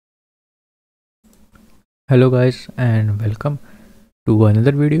Hello guys and welcome to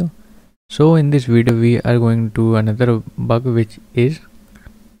another video. So in this video we are going to another bug which is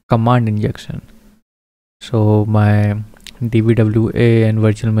command injection. So my dvwa and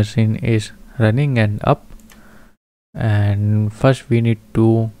virtual machine is running and up, and first we need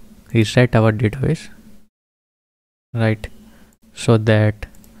to reset our database, right, so that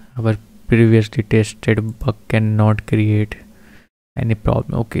our previously tested bug cannot create any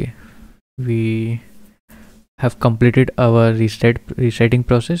problem. Okay, we have completed our resetting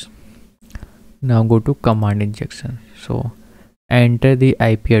process. Now go to command injection. So enter the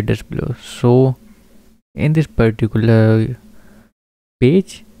IP address below. So in this particular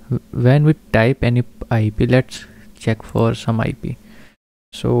page, when we type any IP, let's check for some IP.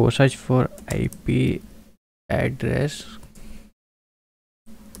 So search for IP address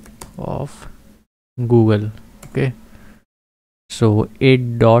of Google. Okay, so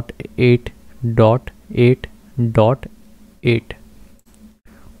 8.8.8.8.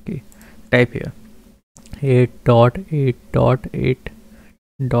 okay, type here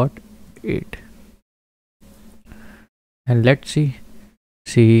 8.8.8.8, and let's see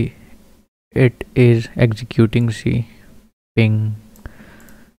it is executing. See ping.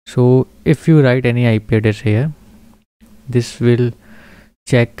 So if you write any IP address here, this will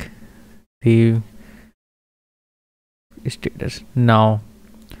check the status. Now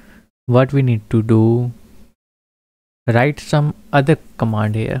what we need to do, write some other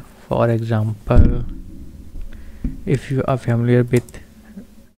command here. For example, if you are familiar with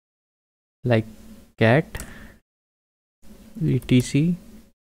like cat etc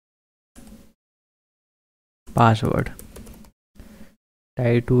password,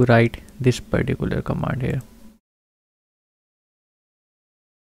 try to write this particular command here.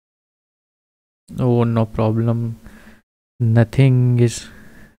 Oh, no problem, nothing is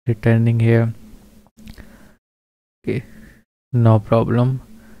returning here. Okay, no problem.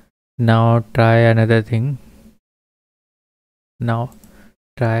 Now try another thing. Now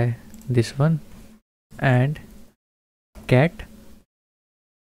try this one, and cat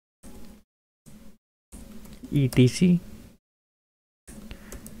etc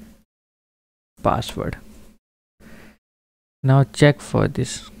password. Now check for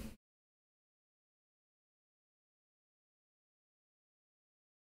this.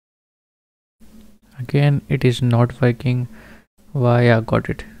 Again it is not working. Why? I got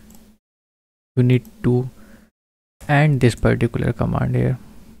it. You need to end this particular command here.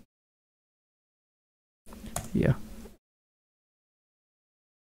 Yeah,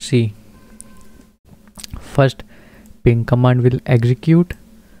 see, first ping command will execute,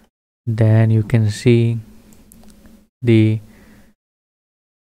 then you can see the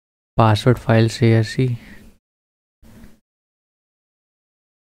password files here. See,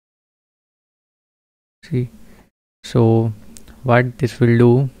 so what this will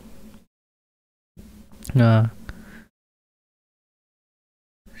do,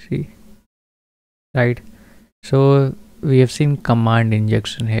 see, right, so we have seen command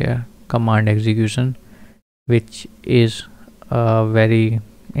injection here, command execution, which is a very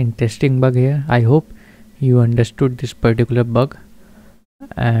interesting bug here. I hope you understood this particular bug,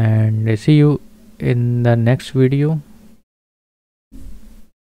 and see you in the next video.